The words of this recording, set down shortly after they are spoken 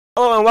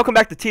Hello and welcome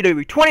back to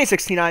TEW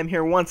 2016. I'm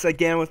here once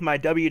again with my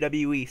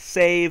WWE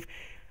save.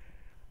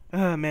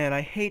 Oh man,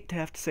 I hate to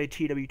have to say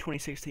TEW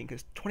 2016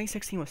 because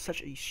 2016 was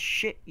such a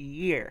shit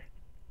year.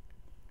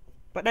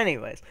 But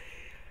anyways,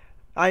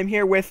 I'm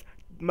here with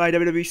my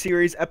WWE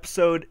series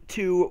episode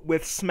 2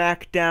 with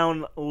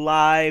SmackDown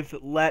Live.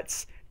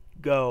 Let's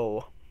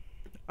go.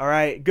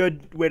 Alright,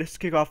 good way to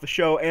kick off the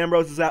show.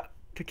 Ambrose is out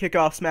to kick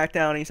off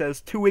SmackDown. He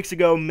says, 2 weeks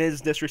ago,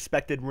 Miz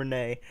disrespected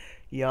Renee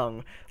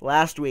Young.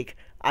 Last week,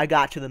 I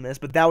got to the Miz,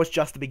 but that was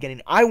just the beginning.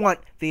 I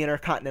want the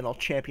Intercontinental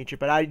Championship,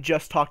 but I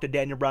just talked to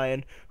Daniel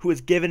Bryan, who has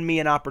given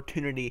me an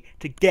opportunity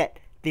to get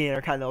the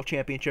Intercontinental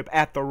Championship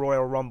at the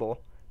Royal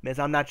Rumble. Miz,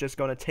 I'm not just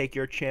going to take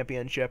your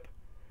championship.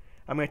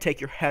 I'm going to take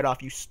your head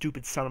off, you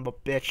stupid son of a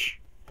bitch.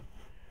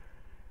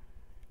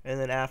 And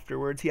then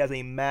afterwards, he has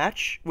a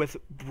match with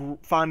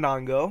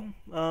Fandango.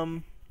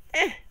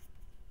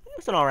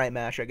 It's an alright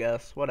match, I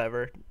guess.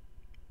 Whatever.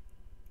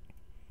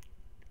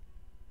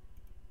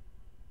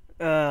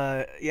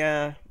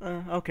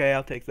 Okay,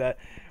 I'll take that.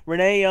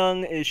 Renee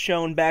Young is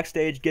shown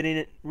backstage getting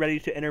it ready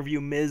to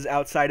interview Miz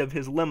outside of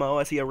his limo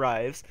as he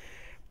arrives,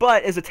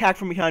 but is attacked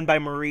from behind by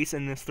Maurice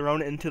and is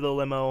thrown into the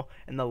limo,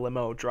 and the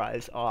limo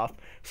drives off.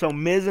 So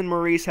Miz and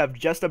Maurice have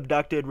just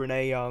abducted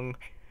Renee Young.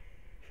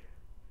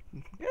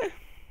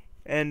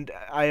 And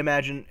I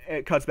imagine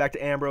it cuts back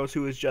to Ambrose,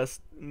 who is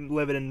just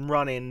living and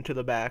running to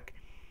the back.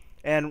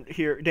 And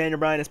here, Daniel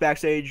Bryan is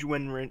backstage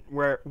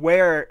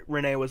where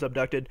Renee was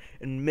abducted,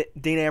 and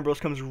Dean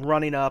Ambrose comes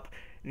running up,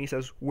 and he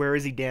says, "Where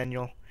is he,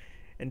 Daniel?"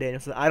 And Daniel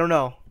says, "I don't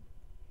know,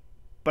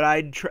 but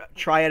I'd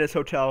try at his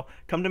hotel.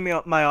 Come to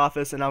my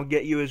office, and I'll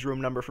get you his room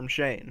number from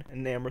Shane."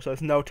 And Ambrose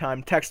says, "No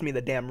time. Text me the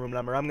damn room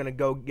number. I'm gonna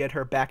go get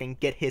her back and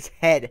get his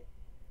head."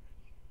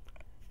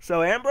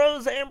 So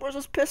Ambrose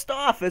was pissed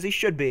off, as he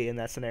should be in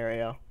that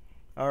scenario.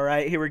 All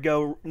right, here we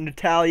go.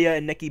 Natalya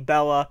and Nikki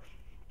Bella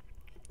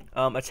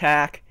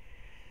attack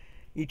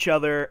each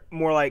other,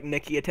 more like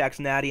Nikki attacks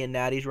Natty and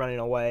Natty's running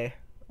away.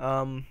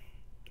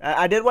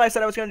 I did what I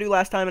said I was going to do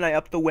last time, and I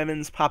upped the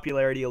women's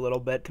popularity a little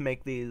bit to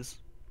make these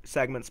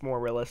segments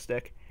more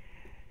realistic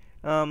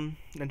in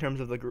terms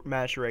of the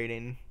match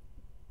rating.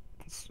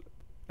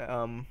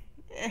 Alright.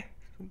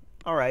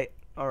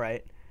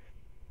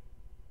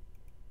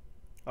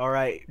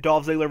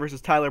 Dolph Ziggler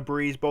versus Tyler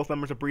Breeze. Both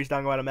members of Breeze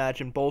Dango had a match,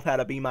 and both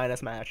had a B-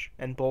 match,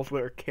 and both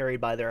were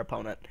carried by their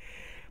opponent.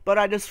 But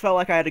I just felt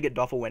like I had to get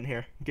Dolph a win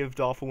here. Give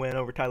Dolph a win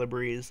over Tyler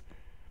Breeze.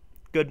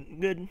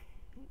 Good,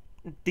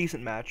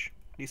 decent match.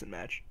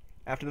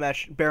 After the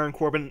match, Baron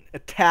Corbin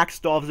attacks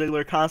Dolph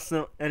Ziggler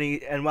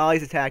constantly, and while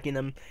he's attacking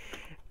him,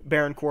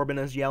 Baron Corbin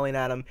is yelling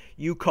at him,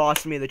 "You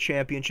cost me the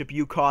championship,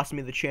 you cost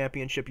me the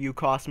championship, you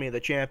cost me the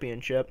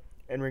championship,"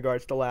 in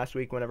regards to last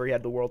week whenever he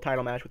had the world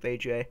title match with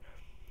AJ.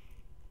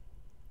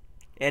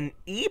 An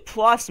E+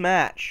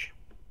 match.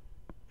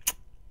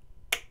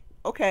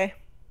 Okay,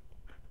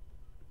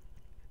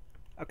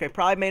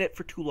 probably made it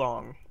for too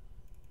long.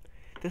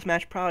 This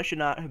match probably should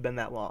not have been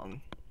that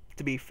long,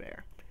 to be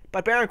fair.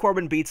 But Baron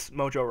Corbin beats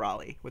Mojo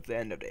Rawley with the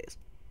end of days.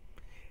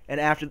 And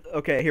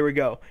okay, here we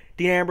go.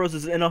 Dean Ambrose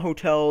is in a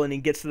hotel, and he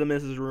gets to the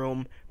Miz's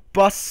room,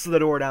 busts the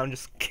door down,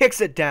 just kicks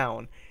it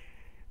down.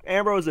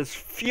 Ambrose is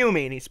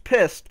fuming, he's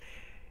pissed,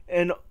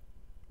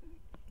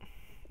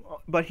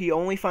 but he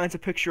only finds a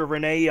picture of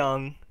Renee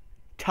Young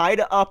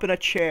tied up in a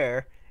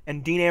chair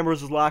in Dean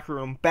Ambrose's locker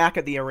room back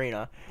at the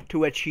arena, to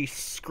which he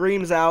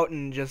screams out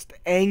in just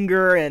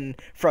anger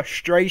and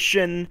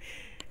frustration,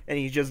 and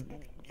he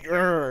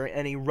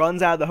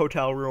runs out of the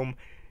hotel room,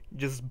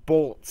 just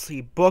bolts.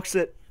 He books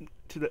it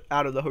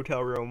out of the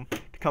hotel room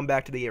to come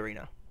back to the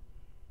arena.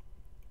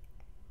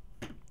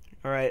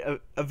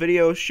 Alright, a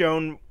video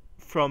shown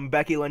from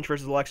Becky Lynch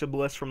versus Alexa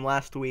Bliss from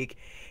last week,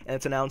 and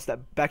it's announced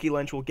that Becky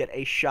Lynch will get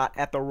a shot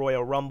at the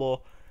Royal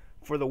Rumble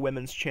for the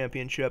Women's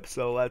Championship,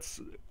 so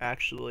let's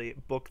actually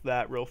book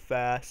that real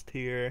fast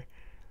here.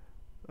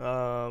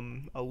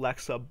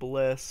 Alexa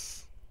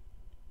Bliss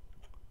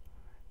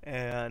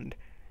and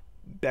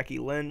Becky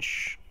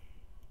Lynch.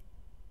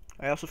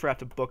 I also forgot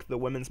to book the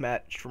women's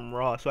match from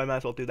Raw, so I might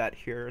as well do that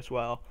here as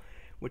well,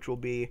 which will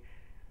be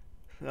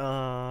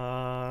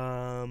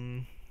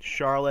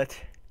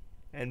Charlotte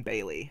and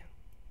Bayley.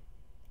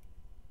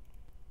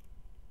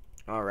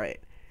 Alright.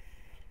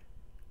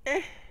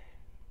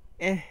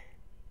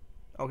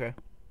 Okay.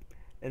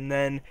 And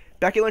then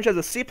Becky Lynch has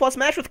a C+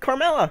 match with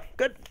Carmella.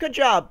 Good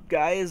job,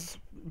 guys.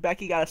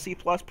 Becky got a C+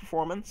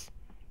 performance.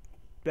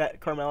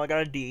 Carmella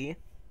got a D.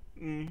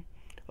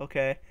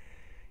 Okay.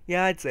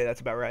 Yeah, I'd say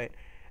that's about right.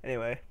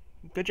 Anyway,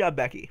 good job,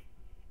 Becky.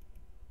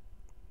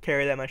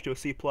 Carry that match to a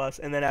C+.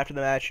 And then after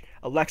the match,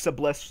 Alexa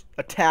Bliss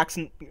attacks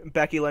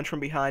Becky Lynch from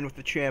behind with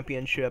the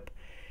championship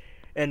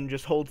and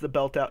just holds the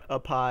belt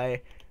up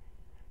high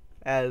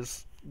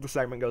as the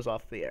segment goes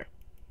off the air.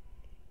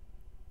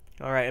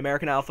 Alright,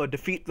 American Alpha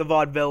defeat the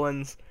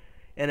Vaudevillains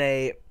in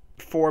a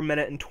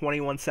 4-minute and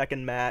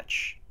 21-second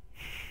match.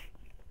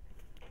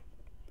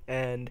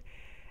 And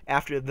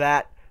after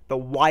that, the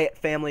Wyatt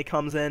family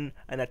comes in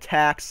and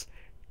attacks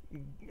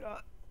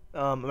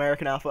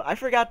American Alpha. I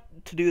forgot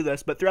to do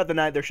this, but throughout the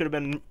night there should have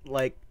been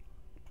like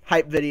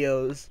hype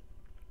videos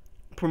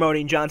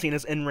promoting John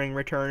Cena's in-ring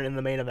return in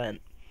the main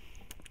event.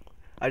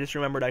 I just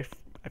remembered I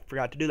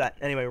forgot to do that.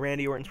 Anyway,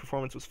 Randy Orton's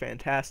performance was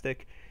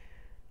fantastic.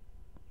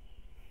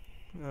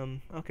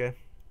 Okay.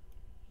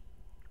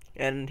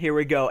 And here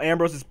we go.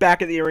 Ambrose is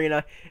back at the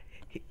arena.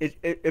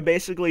 It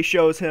basically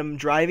shows him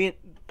driving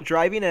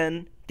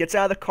in, gets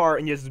out of the car,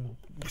 and just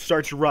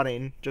starts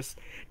running. Just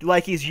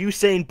like he's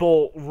Usain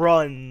Bolt,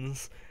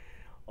 runs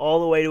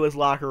all the way to his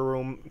locker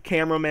room.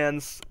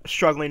 Cameraman's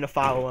struggling to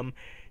follow him.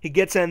 He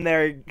gets in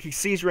there. He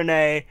sees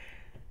Renee.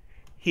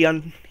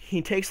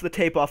 He takes the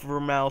tape off of her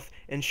mouth,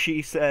 and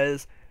she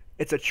says,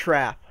 "It's a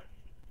trap."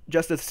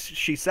 Just as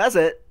she says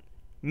it,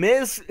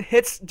 Miz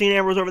hits Dean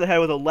Ambrose over the head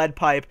with a lead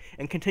pipe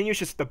and continues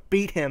just to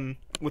beat him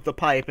with the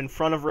pipe in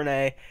front of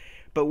Renee.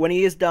 But when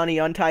he is done, he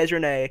unties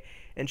Renee,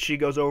 and she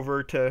goes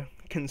over to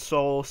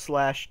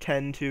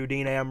console/tend to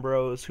Dean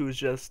Ambrose, who's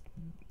just...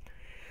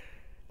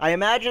 I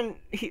imagine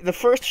the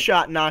first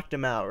shot knocked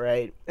him out,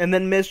 right? And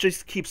then Miz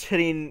just keeps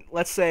hitting,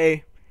 let's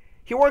say...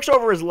 He works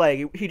over his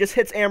leg. He just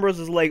hits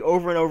Ambrose's leg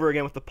over and over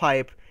again with the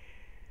pipe.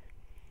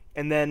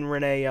 And then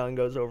Renee Young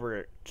goes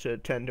over to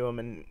tend to him,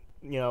 and,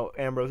 you know,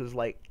 Ambrose is,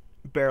 like,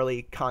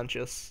 barely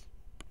conscious.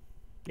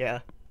 Yeah.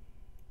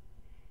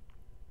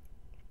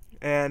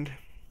 And...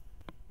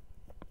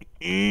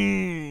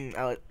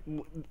 have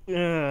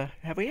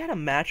we had a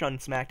match on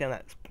SmackDown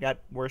that got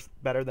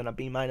better than a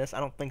B-? I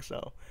don't think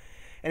so.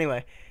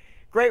 Anyway,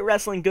 great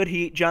wrestling, good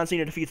heat. John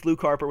Cena defeats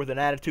Luke Harper with an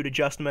attitude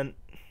adjustment.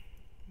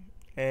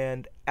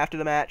 And after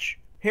the match,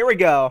 here we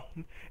go.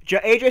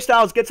 AJ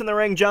Styles gets in the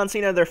ring. John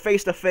Cena, they're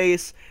face to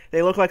face.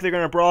 They look like they're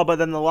gonna brawl, but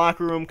then the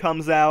locker room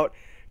comes out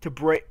to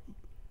break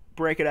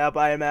it up.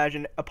 I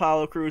imagine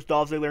Apollo Crews,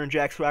 Dolph Ziggler, and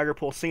Jack Swagger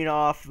pull Cena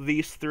off.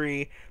 These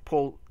three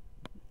pull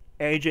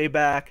AJ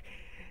back.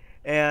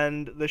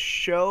 And the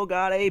show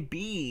got a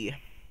B.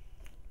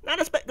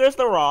 Not as good as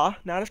the Raw.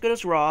 Not as good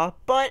as Raw,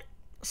 but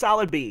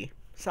solid B.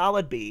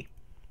 Solid B.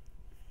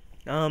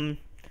 Yeah.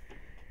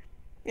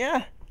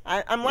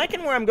 I'm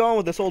liking where I'm going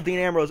with this whole Dean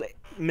Ambrose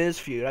Miz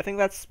feud. I think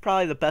that's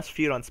probably the best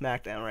feud on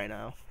SmackDown right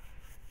now.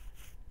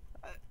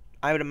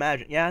 I would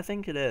imagine. Yeah, I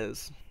think it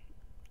is.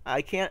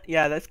 I can't...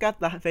 Yeah, they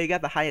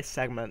got the highest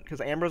segment,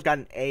 because Ambrose got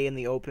an A in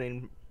the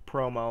opening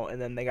promo,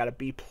 and then they got a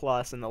B+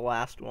 in the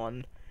last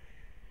one.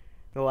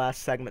 The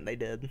last segment they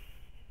did.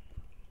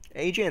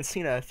 AJ and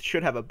Cena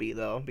should have a B,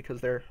 though,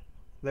 because their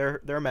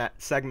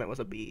segment was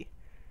a B.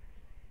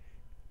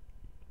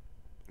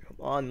 Come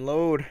on,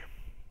 load.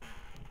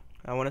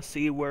 I want to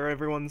see where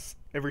every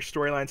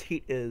storyline's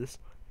heat is.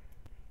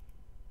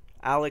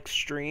 Alex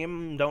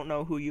Stream, don't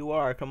know who you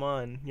are. Come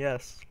on.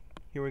 Yes.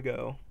 Here we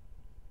go.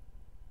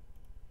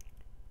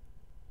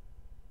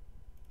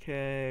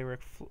 Okay,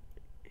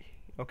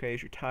 okay,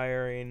 he's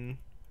retiring.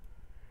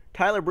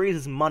 Tyler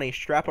Breeze's money.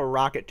 Strap a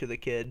rocket to the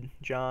kid.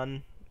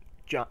 John.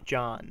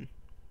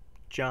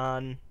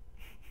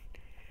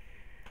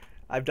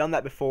 I've done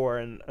that before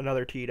in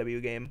another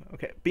TEW game.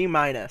 Okay, B-.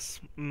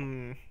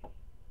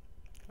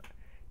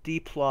 D+,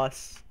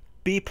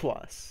 B+,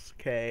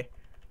 okay.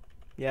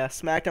 Yeah,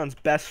 SmackDown's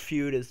best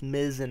feud is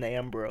Miz and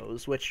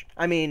Ambrose, which,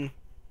 I mean,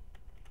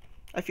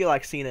 I feel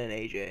like Cena and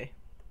AJ.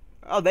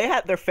 Oh, they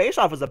had their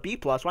face-off was a B+.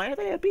 Why aren't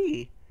they a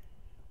B?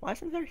 Why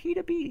isn't their heat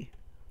a B?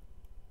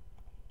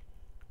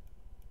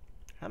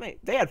 How many?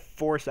 They had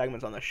 4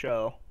 segments on the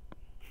show.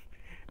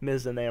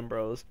 Miz and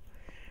Ambrose.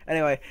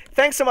 Anyway,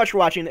 thanks so much for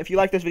watching. If you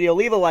like this video,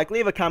 leave a like,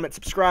 leave a comment,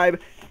 subscribe.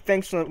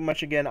 Thanks so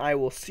much again. I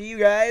will see you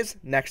guys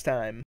next time.